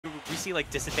see like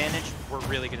disadvantage, we're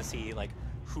really going to see like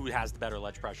who has the better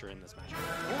ledge pressure in this match.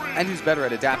 And who's better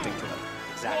at adapting to it.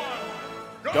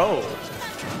 Exactly. Go.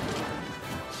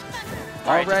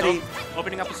 All right, already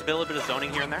opening up a little bit of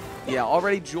zoning here and there. Yeah,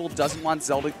 already Jewel doesn't want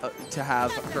Zelda to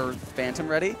have her Phantom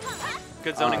ready.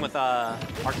 Good zoning with Arc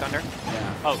Thunder.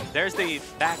 Yeah. Oh, there's the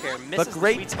back air. Misses But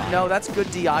great, the sweet spot. no, that's good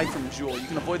DI from Jewel. You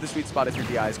can avoid the sweet spot if your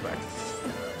DI is correct.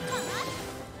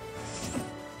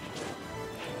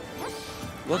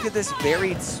 Look at this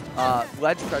varied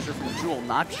ledge pressure from Jewel,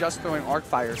 not just throwing arc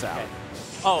fires out. Okay.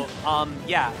 Oh,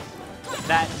 yeah.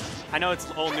 That, I know it's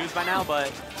old news by now, but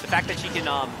the fact that she can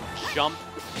jump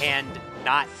and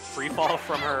not free fall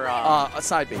from her a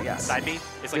side B, yes. Side B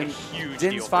is like a huge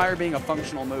Din's deal. Fire being a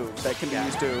functional move that can be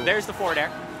used to. There's the forward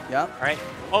air. Yep. All right.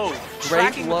 Oh,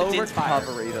 great low with the Din's Fire.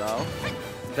 recovery though.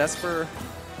 Vesper,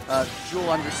 Jewel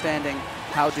understanding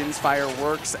how Din's Fire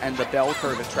works and the bell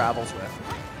curve it travels with.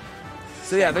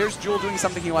 So yeah, there's Jewel doing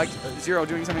something he likes, Zero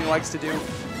doing something he likes to do,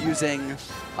 using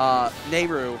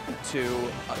Nehru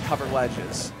to cover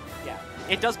ledges. Yeah.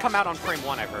 It does come out on frame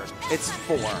 1, I've heard. It's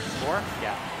 4. 4?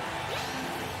 Yeah.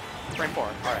 Frame 4.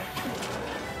 All right.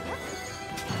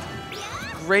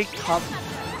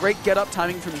 Great get-up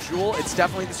timing from Jewel. It's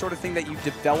definitely the sort of thing that you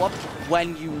develop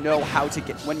when you know how to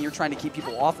get, when you're trying to keep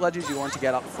people off ledges, you learn to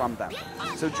get up from them.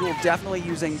 So Jewel definitely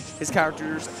using his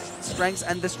character's strengths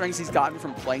and the strengths he's gotten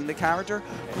from playing the character.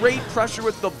 Great pressure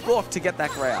with the book to get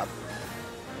that grab.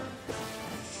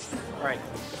 All right.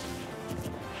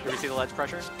 Here we see the ledge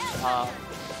pressure.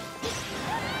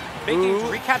 Making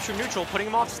recapture neutral, putting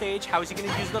him off stage. How is he going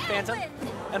to use the Phantom?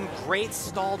 And great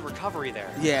stalled recovery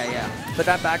there. Yeah. But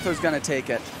that back throw's going to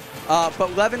take it.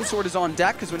 But Levin Sword is on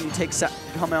deck because when you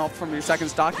come out from your second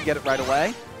stock, you get it right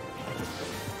away.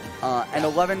 And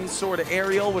 11 Sword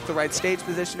aerial with the right stage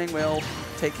positioning will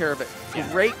take care of it.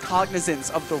 Yeah. Great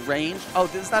cognizance of the range. Oh,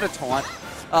 is that a taunt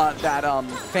that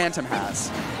Phantom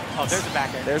has? Oh, there's the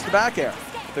back air. There's the back air.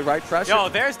 The right pressure. Yo,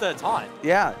 there's the taunt.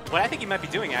 Yeah. What I think he might be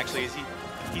doing, actually, is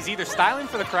he's either styling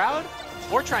for the crowd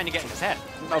or trying to get in his head.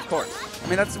 Of course. I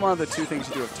mean, that's one of the two things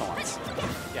you do with taunts.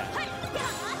 Yeah.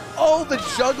 Oh, the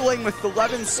juggling with the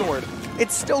Levin Sword.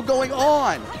 It's still going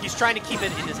on. He's trying to keep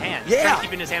it in his hand. Yeah. He's trying to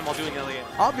keep it in his hand while doing the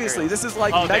obviously, this is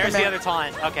like oh, Mega there's Man. the other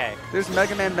taunt. Okay. There's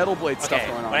Mega Man Metal Blade stuff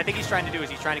going on. What I think he's trying to do is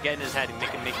he's trying to get in his head and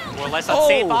make more or less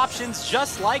unsafe options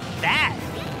just like that.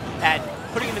 And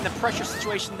putting him in the pressure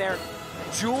situation there.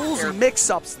 Jewel's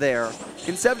mix-ups there,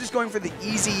 instead of just going for the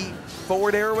easy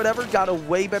forward air or whatever, got a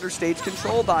way better stage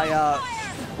control by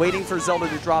waiting for Zelda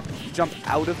to jump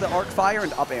out of the arc fire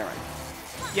and up airing.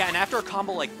 Yeah, and after a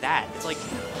combo like that, it's like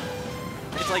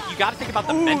you got to think about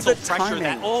the mental pressure.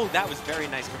 Timing. That was very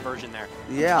nice conversion there.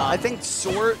 Yeah, I think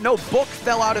Book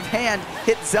fell out of hand,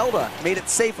 hit Zelda, made it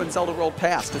safe when Zelda rolled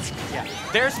past. Yeah,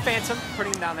 there's Phantom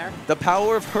putting him down there. The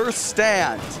power of her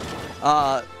stand.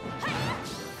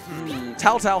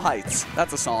 Telltale Heights.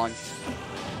 That's a song.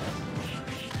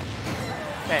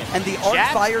 Okay. And the arc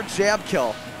fire jab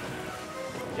kill.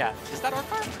 Yeah. Is that arc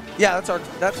fire? Yeah,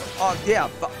 yeah.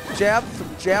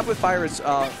 Jab with fire is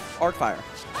arc fire.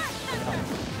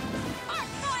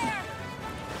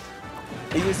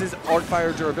 It uses arc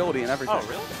fire durability and everything. Oh,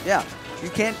 really? Yeah. You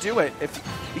can't do it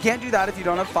you can't do that if you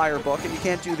don't have Fire Book, and you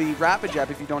can't do the rapid jab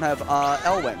if you don't have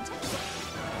Elwind.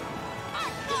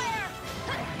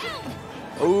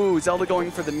 Ooh, Zelda going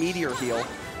for the Meteor Heal,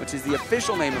 which is the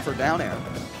official name of her down air.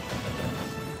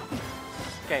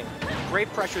 Okay,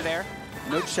 great pressure there.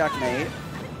 No checkmate.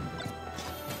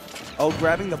 Oh,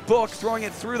 grabbing the book, throwing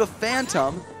it through the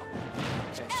Phantom.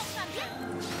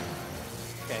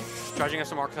 Okay, charging us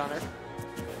some Arc Thunder.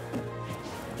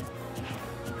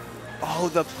 Oh,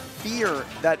 the fear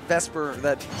that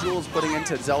Jewel's putting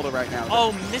into Zelda right now.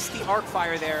 Oh, missed the arc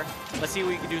fire there. Let's see what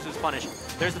we can do as punish.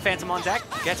 There's the Phantom on deck.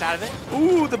 Gets out of it.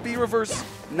 Ooh, the B reverse.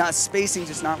 Not spacing,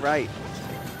 just not right.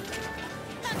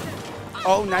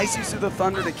 Oh, nice use of the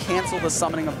Thunder to cancel the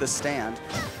summoning of the stand.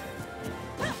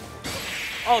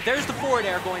 Oh, there's the forward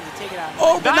air going to take it out.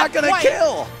 Oh, but not gonna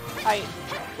kill.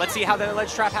 Let's see how the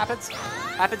ledge trap happens.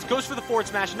 Goes for the forward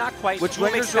smash, not quite. Which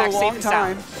lingers for a long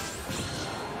time.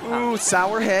 Ooh,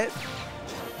 sour hit.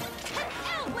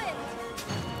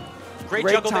 Great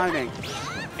juggle timing.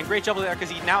 And great juggle there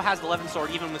because he now has the 11 sword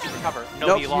even with his recover.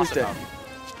 Nobody lost it.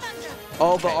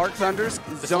 Oh, the Arc Thunders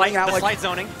zoning out like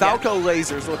zoning. Falco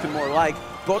lasers looking more like.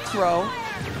 Book throw.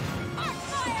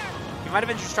 He might have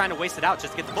been just trying to waste it out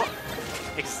just to get the book.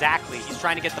 Exactly. He's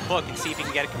trying to get the book and see if he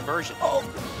can get a conversion.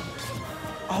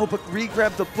 Oh, but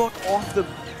re-grab the book off the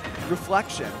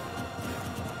reflection.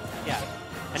 Yeah.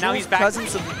 And now he's back.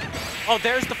 Oh,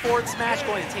 there's the forward smash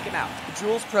going to take him out.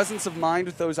 Jule's presence of mind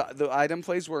with those the item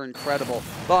plays were incredible.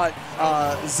 But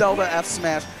Zelda F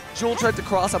smash. Jule tried to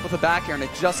cross up with a back air and it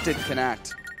just didn't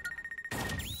connect.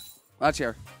 Watch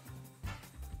here.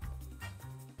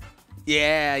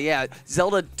 Yeah.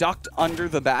 Zelda ducked under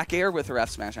the back air with her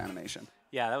F smash animation.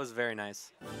 Yeah, that was very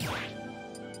nice.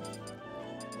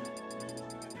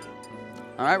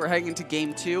 All right, we're heading into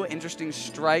game 2. Interesting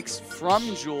strikes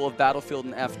from Jule of Battlefield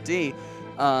and FD.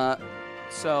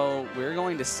 So we're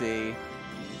going to see.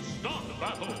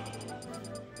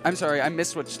 I'm sorry, I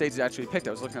missed what stage you actually picked.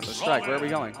 I was looking at the strike. Where are we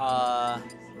going? I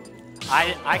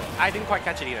didn't quite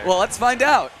catch it either. Well, let's find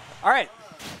out. All right.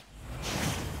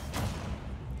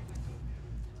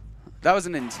 That was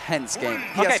an intense game.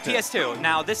 Okay, PS2.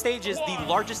 Now, this stage is the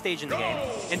largest stage in the game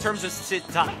in terms of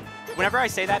time. Whenever I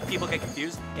say that, people get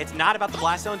confused. It's not about the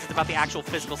blast zones, it's about the actual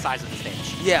physical size of the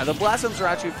stage. Yeah, the blast zones are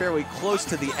actually fairly close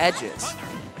to the edges.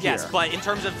 Yes, but in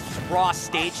terms of raw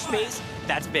stage space,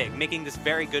 that's big, making this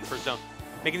very good for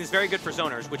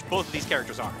zoners, which both of these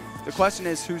characters are. The question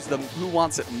is who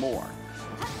wants it more?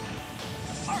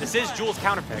 This is Jule's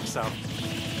counterpick, so.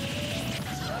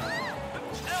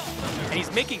 And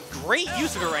he's making great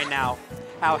use of it right now.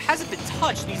 How hasn't been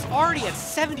touched, and he's already at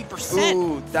 70%.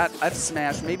 Ooh, that F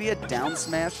smash, maybe a down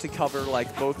smash to cover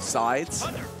like both sides.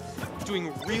 Doing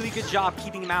a really good job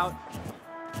keeping him out.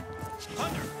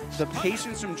 The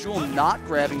patience from Jule not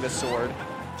grabbing the sword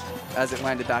as it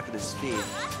landed back at his feet.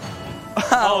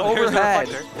 Oh, there's overhead.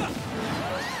 the reflector.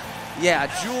 Yeah,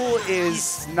 Jule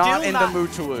is not in the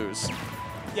mood to lose.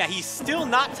 Yeah, he's still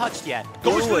not touched yet.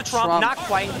 Goes for the trump, not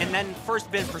quite, and then first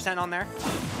bit % on there.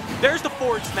 There's the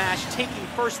forward smash, taking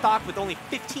first stock with only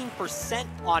 15%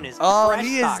 on his fresh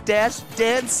he stock. is dash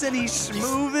dancing, he's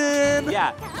moving.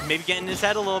 Yeah, maybe getting in his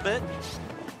head a little bit.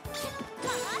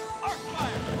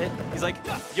 He's like,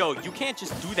 yo, you can't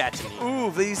just do that to me.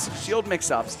 Ooh, these shield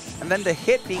mix-ups. And then the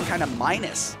hit being kind of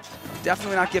minus.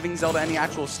 Definitely not giving Zelda any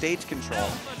actual stage control.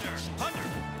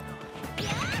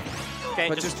 Okay,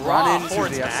 but just run into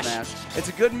the F smash. smash. It's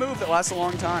a good move that lasts a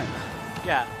long time.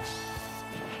 Yeah.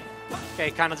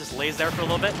 Okay, kind of just lays there for a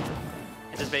little bit.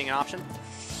 Anticipating an option.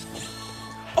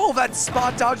 Oh, that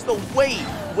spot dodge, the wait.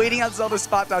 Waiting on Zelda's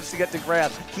spot dodge to get to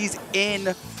grab. He's in...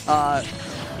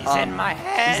 he's in my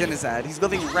head. He's in his head. He's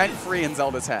living rent-free in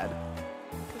Zelda's head.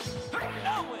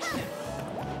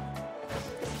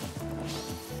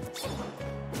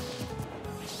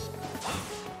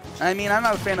 I mean, I'm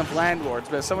not a fan of landlords,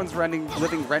 but if someone's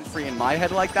living rent-free in my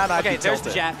head like that, I'd be tilted. Okay, there's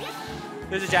the jab.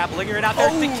 There's a jab lingering out there.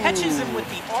 Oh. It catches him with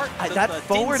the art. That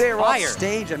forward air off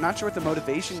stage, I'm not sure what the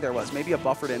motivation there was. Maybe a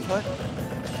buffered input?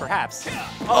 Perhaps.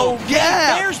 Oh,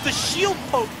 yeah! There's the shield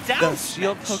poke down The smash.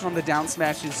 shield poke on the down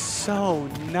smash is so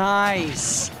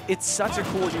nice. It's such a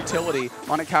cool utility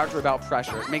on a character about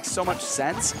pressure. It makes so much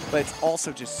sense, but it's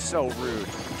also just so rude.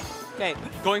 Okay,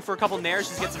 going for a couple nairs,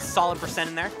 just gets a solid %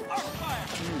 in there.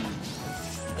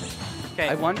 Okay,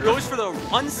 I wonder. Goes for the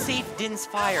unsafe Din's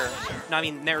Fire. No, I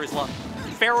mean, nair is love.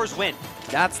 Pharaoh's Win.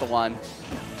 That's the one.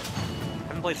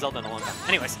 Haven't played Zelda in a long time.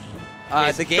 Anyways.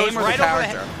 The game or the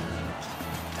character?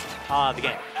 The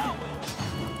game.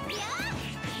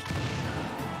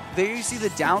 There you see the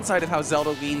downside of how Zelda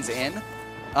leans in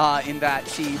that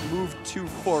she moved too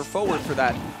far forward for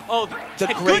that. Oh,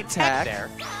 the great tag there.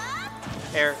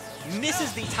 Air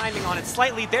misses the timing on it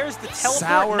slightly. There's the teleport.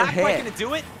 Sour Not hit. quite going to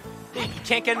do it. You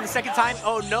can't get him the second time.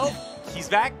 Oh, no. He's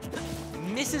back.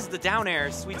 Misses the down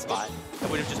air sweet spot. That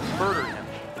would have just murdered him.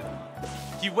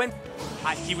 He went.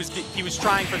 He was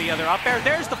trying for the other up air.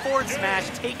 There's the forward smash,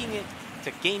 taking it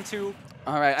to game 2.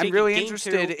 All right, I'm really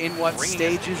interested in what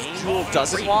stages Jule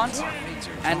doesn't want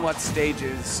and what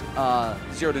stages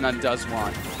ZeroTwoNone does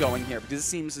want going here, because it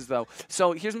seems as though.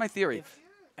 So here's my theory.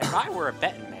 If I were a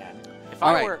betting man,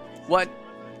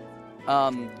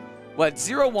 what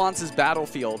Zero wants is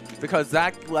Battlefield, because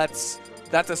that's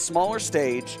a smaller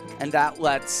stage and that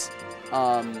lets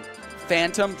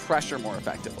Phantom pressure more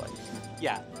effectively.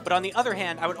 Yeah, but on the other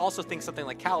hand, I would also think something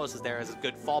like Kalos is there as a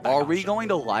good fallback Are we going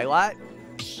to Lilat?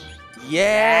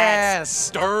 Yes! That's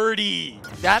sturdy!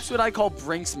 That's what I call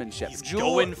brinksmanship. He's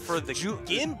going for the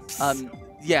gimps.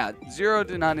 Yeah,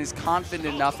 ZeroTwoNone is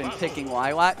confident enough in picking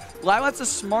Lilat. Lilat's a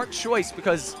smart choice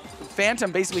because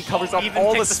Phantom basically covers up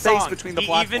all the space between the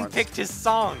platforms. He even picked his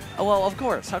song. Oh, well, of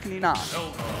course. How can you not?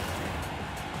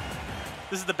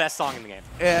 This is the best song in the game.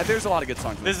 Yeah, there's a lot of good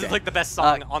songs in this game. This is like the best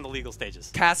song on the legal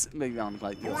stages. Maybe on the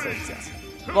legal stages, yes.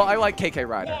 Well, I like KK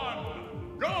Rider.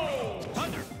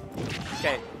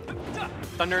 Okay.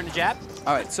 Thunder and the jab.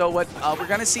 All right, so what we're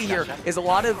going to see here is a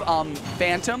lot of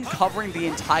Phantom covering the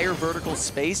entire vertical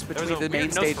space between the main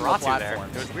stage and the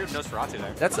platform. There was a weird Nosferatu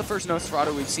there. That's the first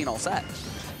Nosferatu we've seen all set.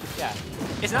 Yeah.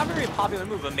 It's not a very popular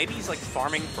move, but maybe he's like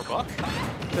farming for book?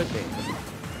 Could be.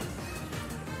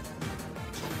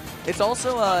 It's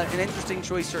also an interesting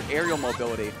choice for aerial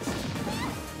mobility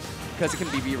because it can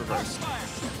be V-reversed.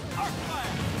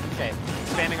 Okay,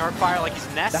 spamming arc fire like he's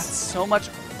Ness. That's so much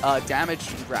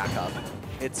damage rack up.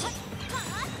 It's...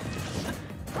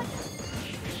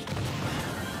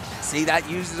 See, that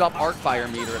uses up arc fire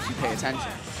meter if you pay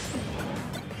attention.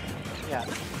 Yeah,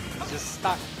 just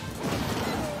stuck.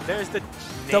 There's the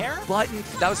nair? The button,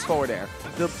 that was forward air.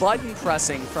 The button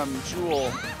pressing from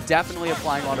Jewel definitely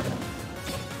applying a lot of...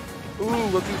 Ooh,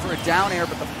 looking for a down air,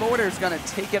 but the forward air is going to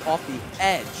take it off the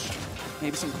edge.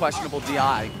 Maybe some questionable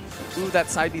DI. Ooh, that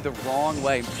side B the wrong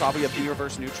way. Probably a B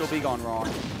reverse neutral B gone wrong.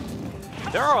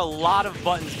 There are a lot of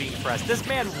buttons being pressed. This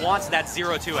man wants that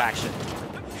 0-2 action.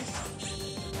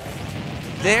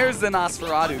 There's the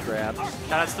Nosferatu grab.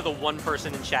 Shoutouts to the one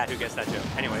person in chat who gets that joke.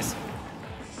 Anyways.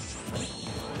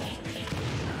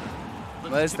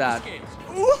 What is that? Okay,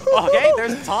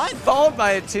 there's the taunt. Followed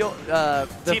by a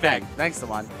teabag. Thanks,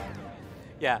 Delon.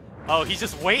 Yeah. Oh, he's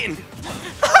just waiting.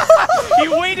 He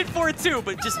waited for it too,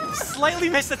 but just slightly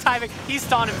missed the timing. He's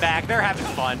taunting back. They're having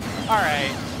fun. All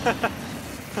right.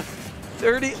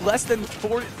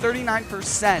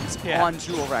 39% on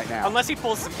Jewel right now. Unless he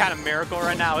pulls some kind of miracle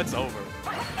right now, it's over.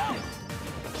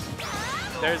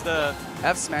 There's the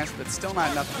F smash, but still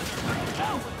not enough.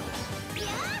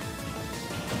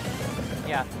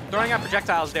 Yeah, throwing out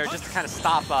projectiles there just to kind of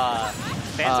stop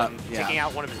Phantom taking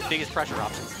out one of his biggest pressure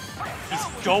options. He's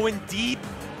going deep.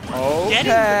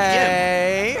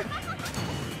 Okay.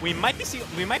 We might be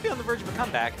on the verge of a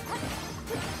comeback.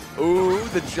 Ooh,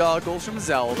 the juggles from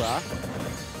Zelda.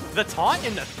 The taunt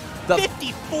in the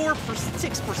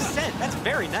 54.6%. That's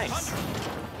very nice.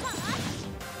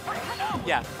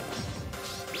 Yeah.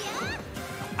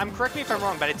 Correct me if I'm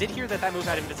wrong, but I did hear that move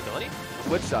had invincibility.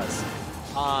 Which does?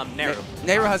 Nehru.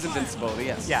 Nehru has invincibility,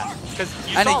 yes. Yeah, because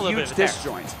you saw a little bit of it there. And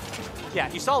a huge disjoint. Yeah,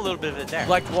 you saw a little bit of it there.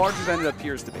 Like larger than it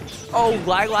appears to be. Oh,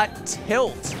 Lilat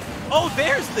tilt. Oh,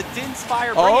 there's the Din's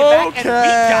Fire. Bring it back, and we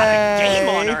got a game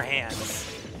on our hands.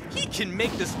 He can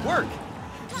make this work.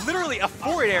 Literally, a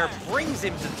forward air brings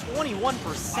him to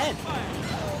 21%.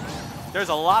 There's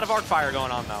a lot of arc fire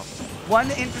going on, though.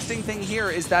 One interesting thing here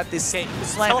is that this slam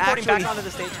teleporting actually back onto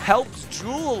the stage helps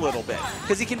Jewel a little bit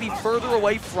because he can be further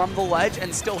away from the ledge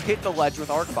and still hit the ledge with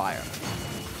arc fire.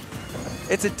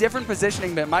 It's a different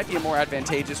positioning, but it might be a more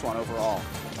advantageous one overall.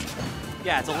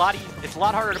 Yeah, it's a lot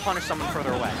harder to punish someone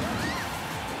further away.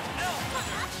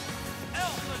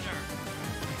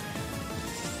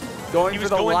 Going for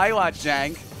the Lilat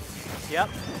jank. Yep,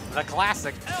 the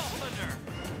classic.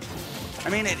 I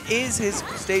mean, it is his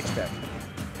stage pick.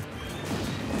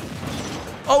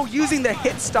 Oh, using the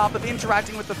hit stop of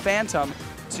interacting with the Phantom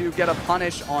to get a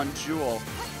punish on Jewel.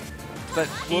 But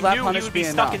will that punish be enough? He knew he would be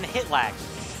stuck in the hit lag.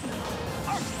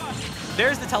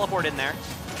 There's the teleport in there.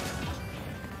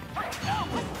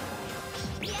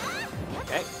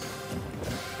 Okay.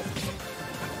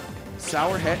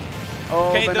 Sour hit. Oh,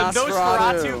 okay, the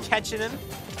Nosferatu catching him.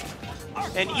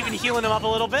 And even healing him up a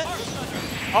little bit.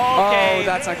 Okay. Oh,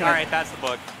 that's not gonna... All right, that's the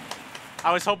book.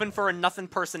 I was hoping for a nothing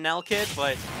personnel kid,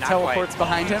 but not Teleports quite.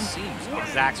 behind him?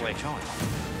 Exactly.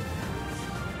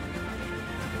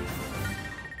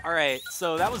 All right,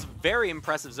 so that was very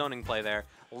impressive zoning play there.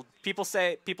 People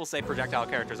say projectile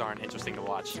characters aren't interesting to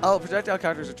watch. Oh, projectile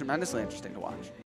characters are tremendously interesting to watch.